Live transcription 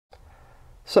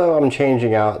So I'm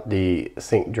changing out the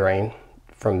sink drain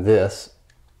from this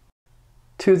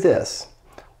to this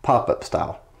pop-up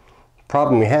style.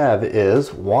 Problem we have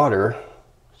is water,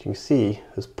 as you can see,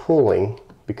 is pooling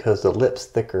because the lip's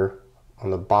thicker on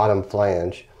the bottom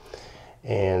flange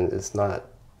and it's not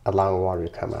allowing water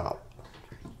to come out.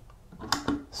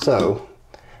 So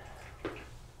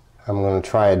I'm going to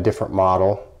try a different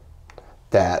model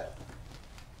that,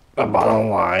 bottom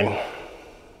line,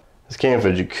 this came with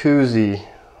a jacuzzi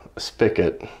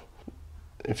spigot.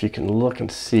 If you can look and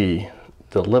see,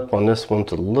 the lip on this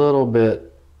one's a little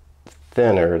bit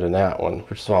thinner than that one,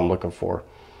 which is what I'm looking for.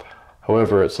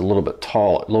 However, it's a little bit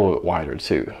tall, a little bit wider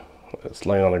too. It's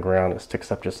laying on the ground, it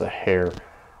sticks up just a hair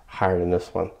higher than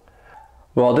this one.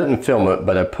 Well, I didn't film it,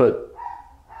 but I put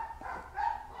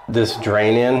this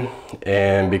drain in,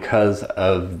 and because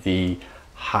of the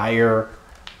higher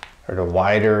or the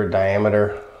wider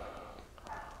diameter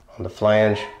on the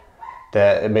flange,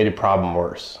 that it made the problem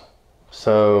worse.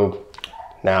 So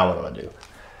now what do I do?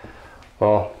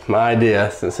 Well, my idea,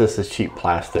 since this is cheap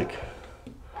plastic,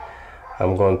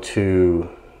 I'm going to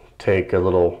take a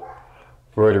little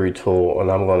rotary tool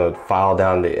and I'm going to file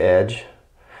down the edge.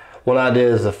 One idea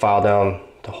is to file down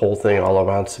the whole thing all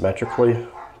around symmetrically,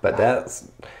 but that's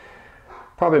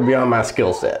probably beyond my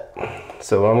skill set.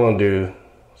 So what I'm going to do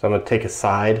is I'm going to take a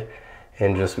side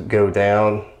and just go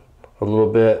down a little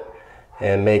bit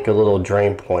and make a little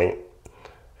drain point.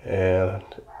 And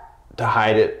to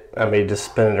hide it, I may just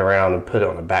spin it around and put it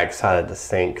on the back side of the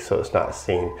sink so it's not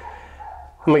seen.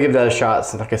 I'm gonna give that a shot,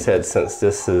 since, like I said, since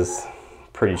this is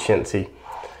pretty chintzy,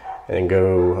 and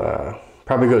go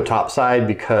probably go top side,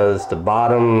 because the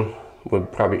bottom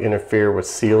would probably interfere with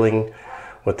sealing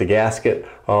with the gasket,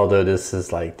 although this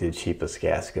is like the cheapest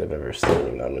gasket I've ever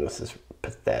seen. I mean, this is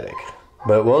pathetic,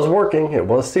 but it was working, it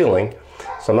was sealing.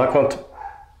 So I'm not going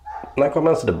to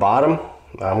mess with the bottom,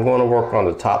 I'm going to work on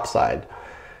the top side,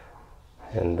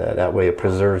 and that way it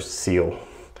preserves the seal.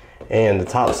 And the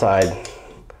top side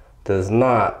does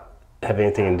not have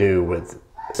anything to do with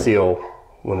seal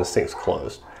when the sink's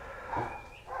closed.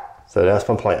 So that's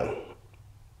my plan.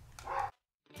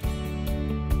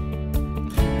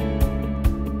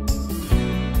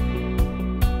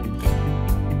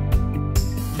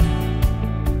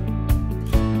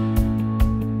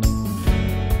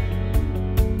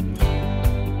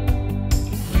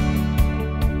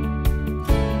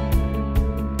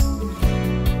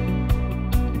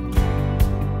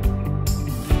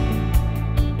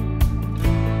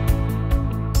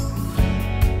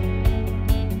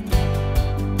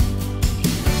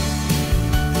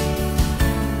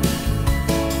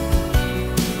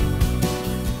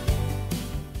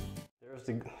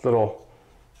 Little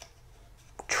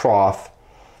trough,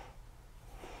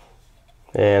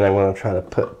 and I'm going to try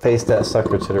to face that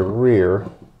sucker to the rear.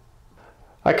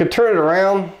 I could turn it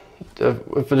around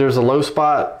if there's a low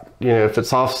spot. You know, if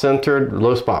it's off centered, the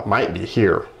low spot might be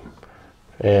here,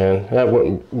 and that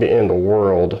wouldn't be in the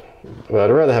world, but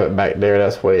I'd rather have it back there.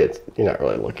 That's way it's, you're not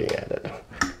really looking at it.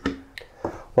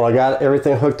 Well, I got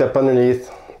everything hooked up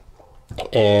underneath,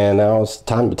 and now it's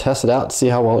time to test it out to see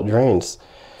how well it drains.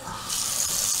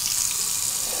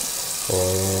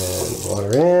 And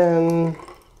water in.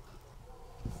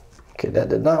 Okay, that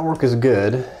did not work as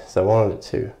good as I wanted it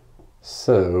to.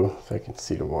 So, if I can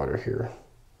see the water here,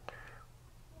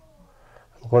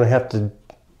 I'm going to have to,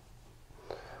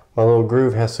 my little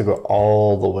groove has to go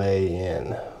all the way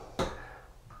in.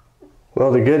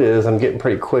 Well, the good is I'm getting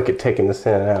pretty quick at taking this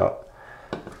in and out.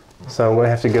 So I'm going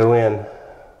to have to go in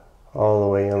all the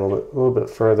way in a little bit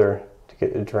further to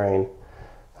get the drain.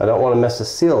 I don't want to mess the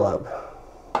seal up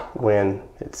when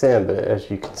it's in, but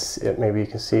as you can see, maybe you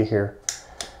can see here,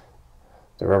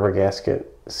 the rubber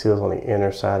gasket seals on the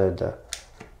inner side of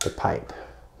the pipe,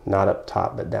 not up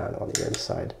top but down on the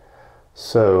inside.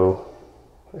 So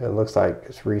it looks like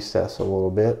it's recessed a little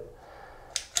bit,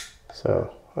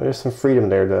 so there's some freedom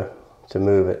there to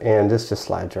move it, and this just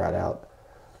slides right out.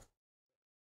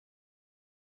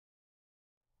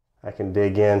 I can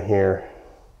dig in here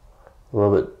a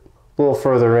little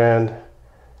further in,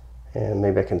 and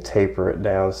maybe I can taper it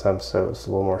down some so it's a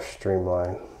little more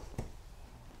streamlined.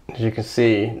 As you can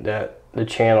see, that the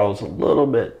channel is a little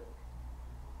bit,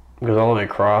 goes all the way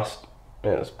across,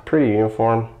 and it's pretty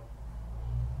uniform.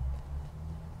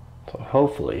 So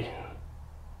hopefully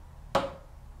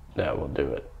that will do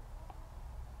it.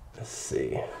 Let's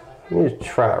see. Let me just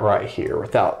try it right here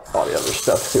without all the other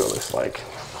stuff, see what it looks like.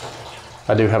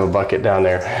 I do have a bucket down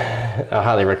there. I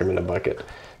highly recommend a bucket.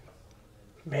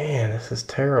 Man, this is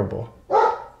terrible.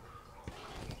 All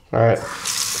right,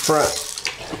 front.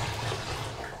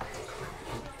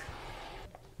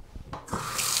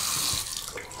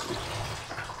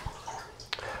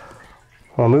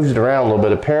 Well, I moved it around a little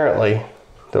bit. Apparently,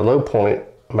 the low point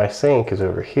of my sink is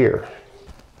over here.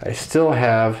 I still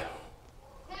have,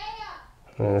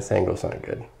 and this angle's not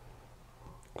good.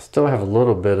 Still have a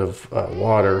little bit of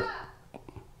water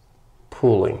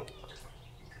pooling.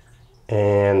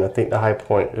 And I think the high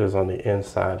point is on the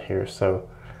inside here. So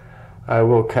I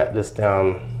will cut this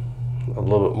down a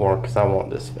little bit more because I want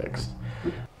this fixed.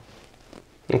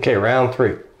 Okay, round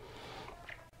 3.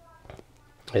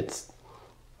 It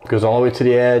goes all the way to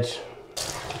the edge.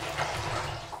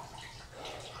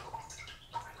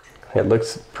 It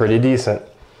looks pretty decent.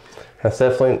 That's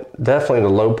definitely the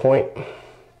low point.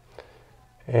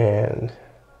 And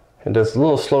it does a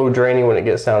little slow draining when it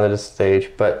gets down to this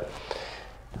stage, but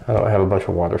I don't have a bunch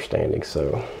of water standing,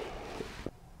 so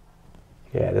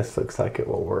yeah, this looks like it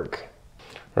will work.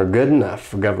 Or good enough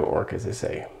for government work, as they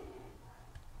say.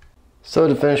 So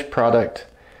the finished product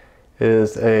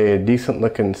is a decent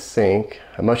looking sink,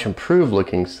 a much improved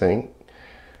looking sink,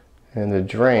 and the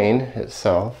drain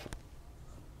itself,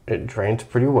 it drains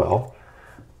pretty well.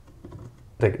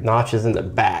 The notch is in the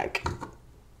back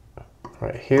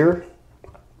right here,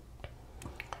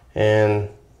 and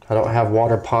I don't have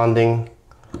water ponding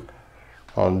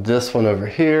on this one over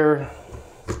here.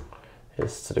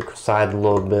 It's to the side a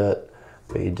little bit,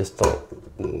 but you just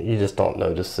don't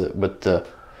notice it with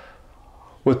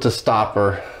the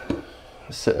stopper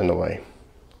sitting in the way.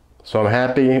 So I'm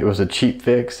happy. It was a cheap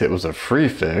fix. It was a free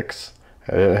fix.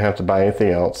 I didn't have to buy anything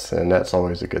else, and that's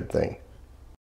always a good thing.